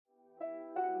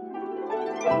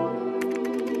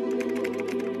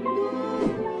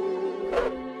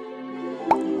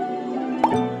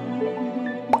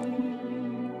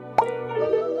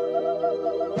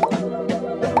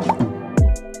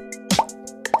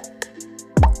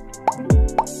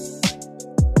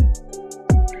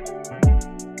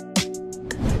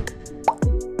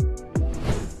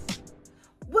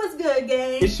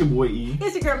your boy E.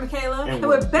 It's your girl Michaela, and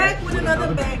we're back with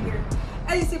another banger.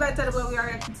 As you see by the title below, we are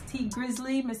reacting to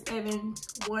GRIZZLEY, Miss Evans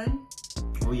 1.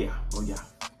 Oh yeah, oh yeah.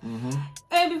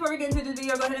 And before we get into this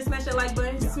video, go ahead and smash that like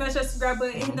button, smash that subscribe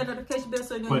button, and hit that notification bell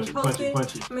so you know when we post it.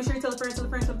 Make sure you tell a friend, tell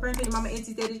your mama,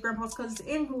 aunties, daddies, grandpas, cousins,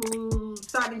 and who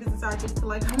side niggas and side chicks to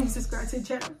like, comment, subscribe to the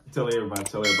channel. Tell everybody.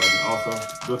 Also,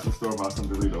 go to the store, buy some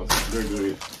Doritos. They're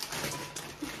good.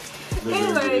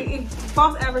 Anyway,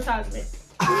 false advertisement.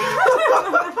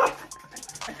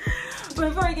 But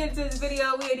before we get into this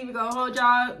video, we ain't even gonna hold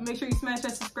y'all. Make sure you smash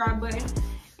that subscribe button,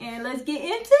 and let's get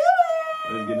into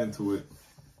it. Let's get into it.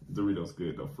 Doritos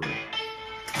good though, for real.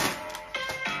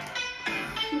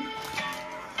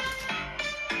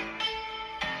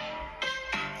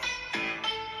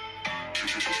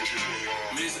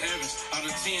 Miss Evans, out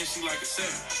of 10, she like a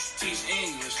 7. Teach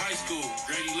English, high school,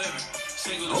 grade 11.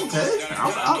 Single okay,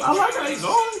 I like how it's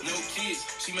going. No kids,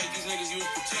 she make these niggas use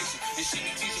protection. And she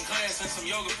be teaching class in some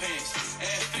yoga pants.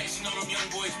 Ass fat, she know them young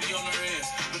boys be on her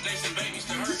ass. But they some babies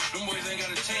to her, them boys ain't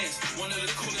got a chance. One of the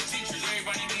coolest teachers,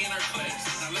 everybody be in her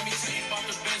class. Now let me tell you about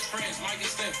the best friends, Mike and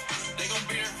Steph. They gon'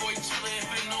 be there for each other if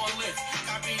they know a lift.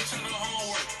 Copy each other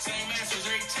homework, same answers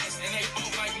every test. And they both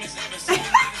like Miss Evans. So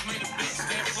niggas made a bitch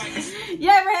step like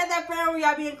you ever had that friend where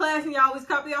y'all be in class and y'all always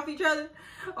copy off each other?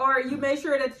 Or you made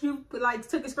sure that you like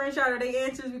took a screenshot of their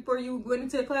answers before you went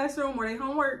into the classroom or their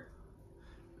homework?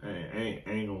 Hey,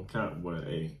 ain't gonna count, boy.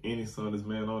 Hey, any son of this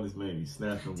man on this man be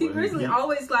snapping. See, GRIZZLEY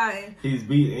always lying. He's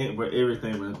beating, but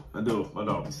everything, man. My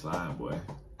dog be sliding, boy.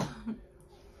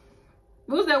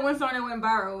 What was that one song that went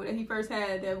viral that he first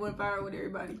had that went viral with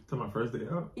everybody? To my first day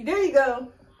out. There you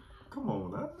go. Come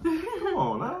on now. Come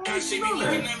on now. She be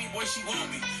looking at me, boy, she want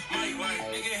me. Mike like,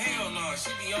 nigga, hell no,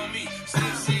 she be on me.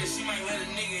 Steph said she might let a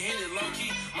nigga hit it low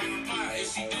key. Mike reply, if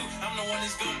she do, I'm the one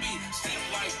that's gonna be. Steph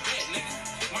like that, nigga.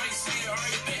 Mike said,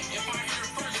 alright, bet. If I hear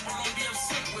it first, bro, don't be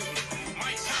upset with me.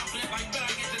 Mike confident, like, bet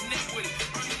I get the neck with it.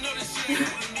 Bro, you know this shit ain't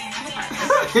happening to me, you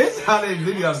know. Here's how that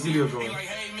video going. He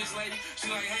like, hey, Miss Lady. She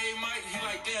like, hey, Mike. He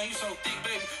like, damn, you so thick,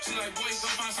 baby. She like, boy,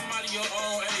 go find somebody your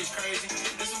own age, crazy.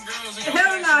 There's some girls in your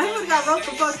hell no, he would've got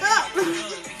roasted fucked up. You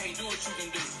can't do what you can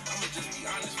do. I'ma just be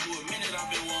honest, for a minute I've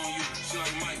been on you. She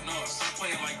like, Mike, no, stop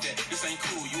playing like that. This ain't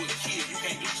cool. You a kid, you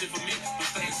can't do shit for me, but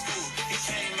stay in school. He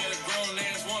came at a grown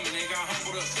ass woman and got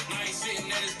humbled up. Now he's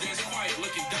sitting at his desk quiet,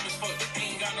 looking dumb as fuck.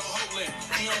 He ain't got no hope left.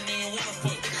 He don't even wanna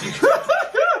fuck.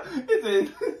 He said,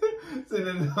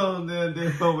 sitting home there,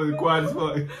 with quiet as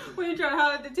fuck. When you try to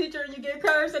holler at the teacher and you get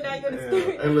cursed, and now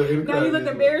you're now you look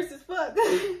embarrassed as fuck.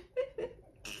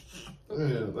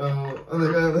 You're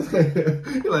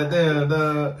like, damn,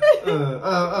 dog.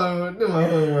 Do my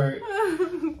homework.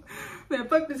 Man,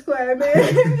 fuck this quiet,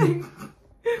 man.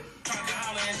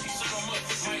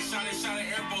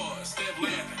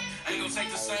 Take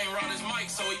the same route as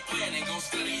Mike, so he playing ain't gonna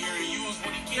study here and use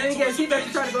what he can. Then he gets he better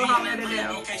try to go holler at it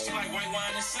now. Okay, she like white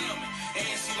wine and salmon, and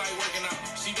she like working out.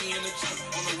 She be in the gym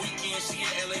on the weekend. She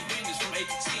at LA Fitness from 8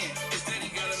 to 10. Instead he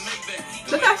gotta make that.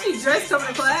 Look how she dressed coming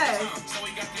to class. So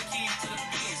he got the keys to the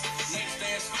Benz. Next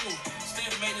day at school,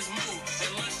 Steph made his move.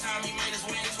 At lunchtime he made his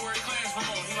way into her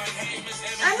classroom. He like, hey, Miss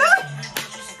Evans. I know.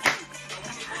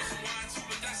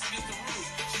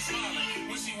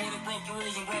 Broke the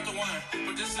rules and brought the wine,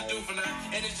 but this a do for now,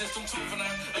 and it's just some two for now.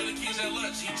 Other kids at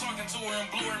lunch, he talking to her and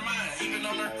blew her mind. Even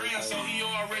on her grand, so he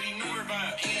already knew her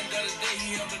vibe. And the other day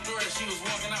he held the door as she was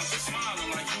walking out, she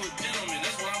smiling like you a gentleman.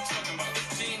 That's what I'm talking about.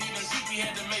 She ain't even think we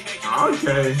had to make that.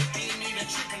 Okay. He ain't even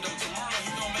tripping though. Tomorrow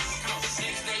he gon' make it count.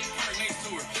 Next day he parked next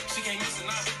to her. She can't miss it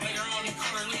now. Later on he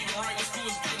caught her leaving right when school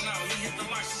was getting out. He hit the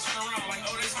lock, she turned around like,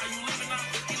 oh, that's how you living now?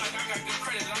 He like, I got good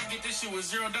credit. I get this shit with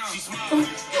 $0 down. She smiled.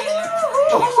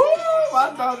 My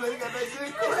dog ain't got that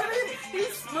good credit.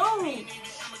 He's smooth.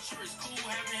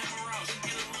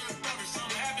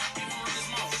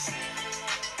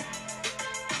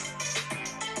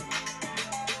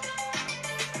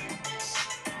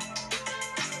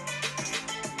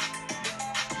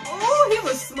 Oh, he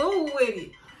was smooth with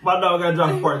it. My dog got to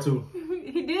drop a part 2.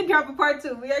 He did drop a part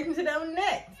 2. We react to that one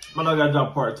next. My dog got to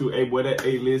drop part 2. Hey, boy, that,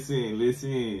 hey,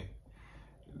 listen.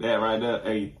 That right there,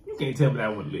 hey, you can't tell me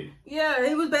that one lit. Yeah,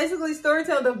 it was basically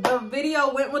storytelling. The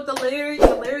video went with the lyrics.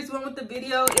 The lyrics went with the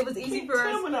video. It was easy for us.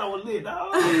 Tell me that one lit,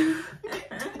 dog.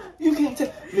 You can't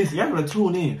tell. Listen, y'all gonna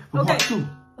tune in for part 2. Okay.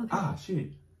 Ah,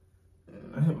 shit.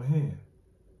 I hit my hand.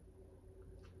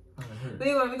 But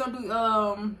anyway, we're gonna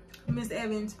do Miss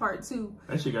Evans part 2.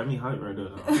 That shit got me hyped right there,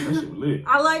 dog. That shit was lit.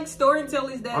 I like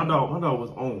storytellers that. My dog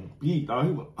was on beat, dog.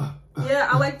 He was. Yeah,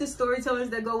 I like the storytellers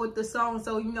that go with the song,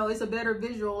 so you know it's a better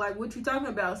visual, like what you talking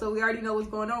about. So we already know what's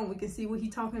going on. We can see what he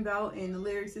talking about, and the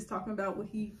lyrics is talking about what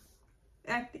he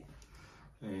acted.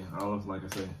 Hey, I was like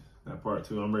I say, that part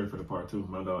 2. I'm ready for the part 2.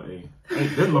 My dog, hey,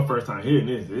 this is my first time hearing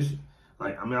this.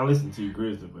 Like, I mean, I listened to you,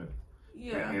 Grizzly, but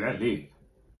yeah, hey, that did.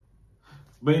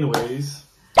 But anyways,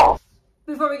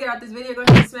 before we get out this video, go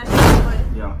ahead and smash the like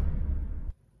button. Yeah.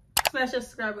 Smash the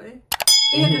subscribe button.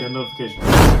 And hit that notification.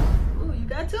 Ooh, you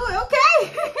got to it.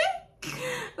 Okay.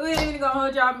 We ain't even gonna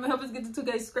hold y'all. Help us get to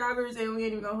 2K subscribers, and we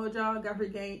ain't even gonna hold y'all. Godfrey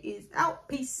Gang is out.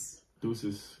 Peace.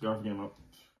 Deuces. Godfrey Gang out.